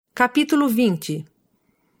Capítulo 20.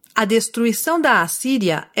 A destruição da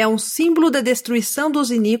Assíria é um símbolo da destruição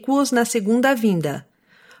dos iníquos na segunda vinda.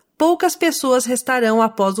 Poucas pessoas restarão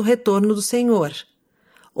após o retorno do Senhor.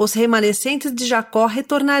 Os remanescentes de Jacó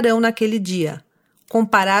retornarão naquele dia.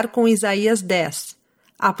 Comparar com Isaías 10,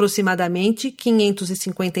 aproximadamente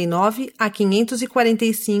 559 a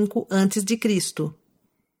 545 a.C.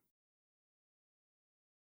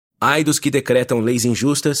 Ai dos que decretam leis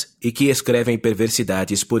injustas e que escrevem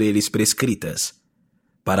perversidades por eles prescritas,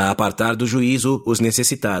 para apartar do juízo os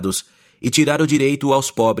necessitados e tirar o direito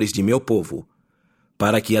aos pobres de meu povo,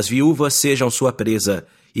 para que as viúvas sejam sua presa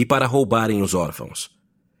e para roubarem os órfãos.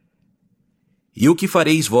 E o que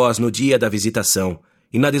fareis vós no dia da visitação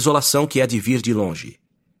e na desolação que há de vir de longe?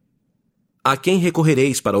 A quem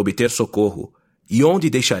recorrereis para obter socorro, e onde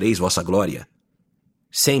deixareis vossa glória?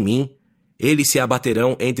 Sem mim, eles se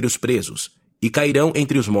abaterão entre os presos e cairão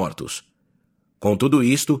entre os mortos. Com tudo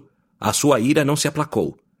isto, a sua ira não se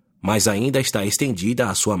aplacou, mas ainda está estendida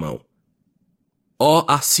a sua mão. Ó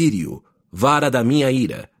Assírio, vara da minha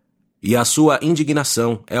ira, e a sua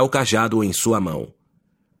indignação é o cajado em sua mão.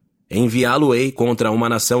 Enviá-lo-ei contra uma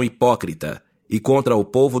nação hipócrita, e contra o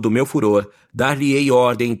povo do meu furor, dar-lhe-ei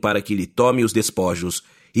ordem para que lhe tome os despojos,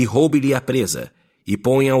 e roube-lhe a presa, e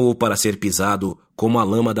ponham-o para ser pisado como a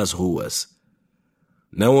lama das ruas.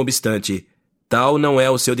 Não obstante, tal não é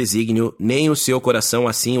o seu desígnio, nem o seu coração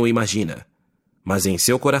assim o imagina. Mas em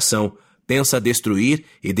seu coração pensa destruir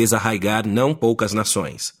e desarraigar não poucas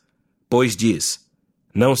nações. Pois diz,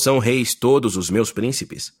 não são reis todos os meus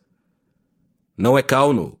príncipes? Não é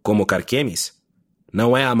Calno como Carquemes?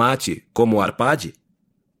 Não é Amate como Arpade?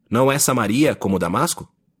 Não é Samaria como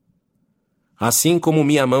Damasco? Assim como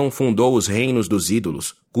minha mão fundou os reinos dos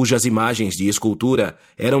ídolos, cujas imagens de escultura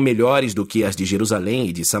eram melhores do que as de Jerusalém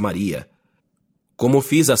e de Samaria, como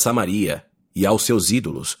fiz a Samaria e aos seus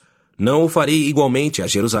ídolos, não o farei igualmente a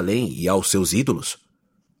Jerusalém e aos seus ídolos?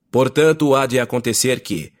 Portanto, há de acontecer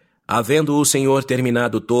que, havendo o Senhor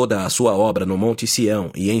terminado toda a sua obra no Monte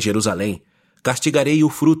Sião e em Jerusalém, castigarei o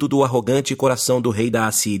fruto do arrogante coração do rei da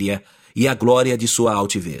Assíria e a glória de sua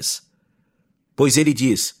altivez. Pois ele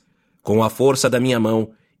diz, com a força da minha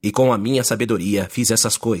mão e com a minha sabedoria fiz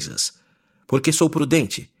essas coisas, porque sou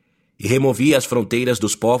prudente, e removi as fronteiras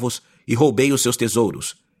dos povos e roubei os seus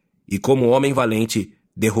tesouros, e como homem valente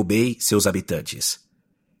derrubei seus habitantes.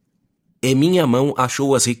 E minha mão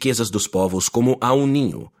achou as riquezas dos povos como a um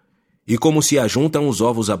ninho, e como se ajuntam os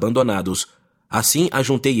ovos abandonados, assim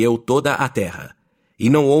ajuntei eu toda a terra, e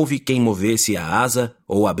não houve quem movesse a asa,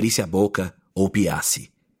 ou abrisse a boca, ou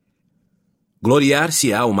piasse.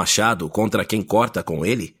 Gloriar-se-á o machado contra quem corta com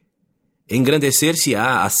ele?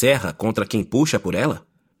 Engrandecer-se-á a serra contra quem puxa por ela?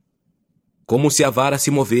 Como se a vara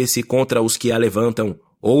se movesse contra os que a levantam,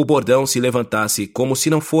 ou o bordão se levantasse como se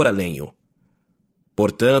não fora lenho.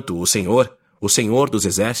 Portanto, o Senhor dos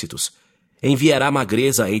exércitos, enviará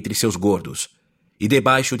magreza entre seus gordos, e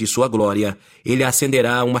debaixo de sua glória ele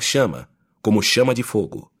acenderá uma chama, como chama de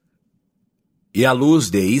fogo. E a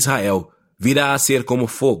luz de Israel virá a ser como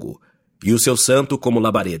fogo, e o seu santo como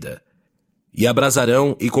labareda. E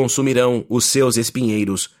abrasarão e consumirão os seus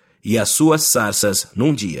espinheiros e as suas sarças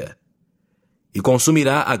num dia. E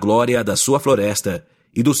consumirá a glória da sua floresta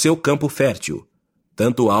e do seu campo fértil,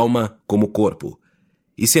 tanto alma como corpo,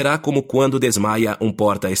 e será como quando desmaia um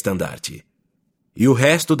porta-estandarte. E o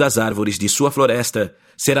resto das árvores de sua floresta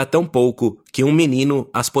será tão pouco que um menino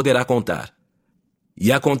as poderá contar.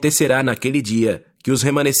 E acontecerá naquele dia que os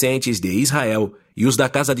remanescentes de Israel e os da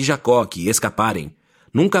casa de Jacó que escaparem,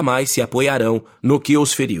 nunca mais se apoiarão no que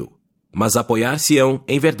os feriu, mas apoiar-se-ão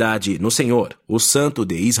em verdade no Senhor, o Santo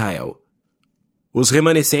de Israel. Os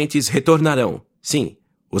remanescentes retornarão, sim,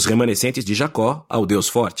 os remanescentes de Jacó ao Deus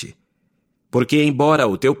forte. Porque embora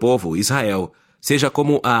o teu povo, Israel, seja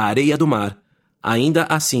como a areia do mar, ainda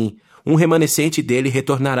assim um remanescente dele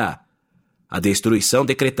retornará. A destruição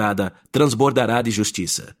decretada transbordará de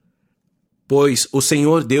justiça. Pois o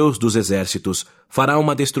Senhor Deus dos exércitos fará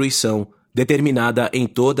uma destruição determinada em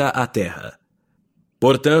toda a terra.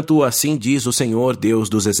 Portanto, assim diz o Senhor Deus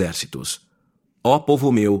dos exércitos: Ó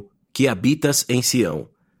povo meu, que habitas em Sião,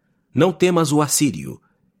 não temas o assírio,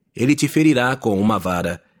 ele te ferirá com uma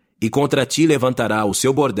vara, e contra ti levantará o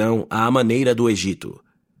seu bordão à maneira do Egito.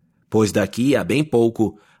 Pois daqui a bem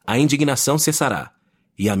pouco a indignação cessará,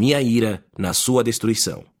 e a minha ira na sua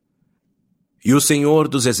destruição. E o Senhor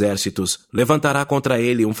dos exércitos levantará contra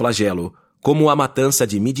ele um flagelo, como a matança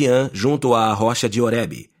de Midian junto à rocha de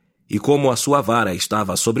Horebe, e como a sua vara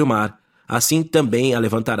estava sobre o mar, assim também a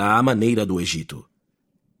levantará à maneira do Egito.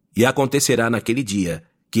 E acontecerá naquele dia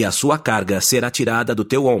que a sua carga será tirada do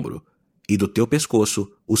teu ombro, e do teu pescoço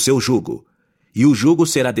o seu jugo, e o jugo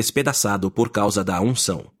será despedaçado por causa da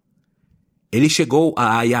unção. Ele chegou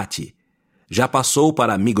a Aiate, já passou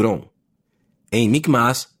para Migron. Em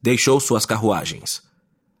Micmas deixou suas carruagens.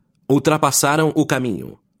 Ultrapassaram o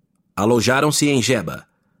caminho. Alojaram-se em Geba.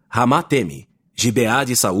 Ramá teme, Gibeá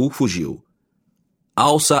de Saul fugiu.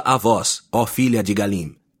 Alça a voz, ó filha de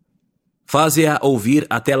Galim. Faze-a ouvir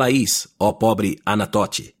até Laís, ó pobre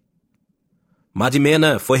Anatote.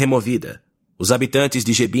 Madmena foi removida. Os habitantes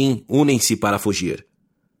de Gebim unem-se para fugir.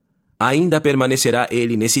 Ainda permanecerá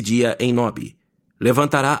ele nesse dia em Nob.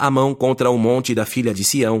 Levantará a mão contra o monte da filha de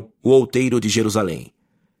Sião, o outeiro de Jerusalém.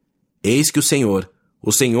 Eis que o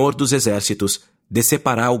Senhor dos exércitos,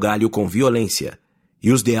 decepará o galho com violência, e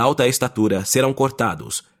os de alta estatura serão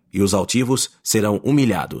cortados, e os altivos serão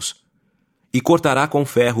humilhados. E cortará com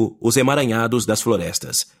ferro os emaranhados das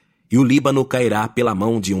florestas, e o Líbano cairá pela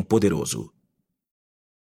mão de um poderoso.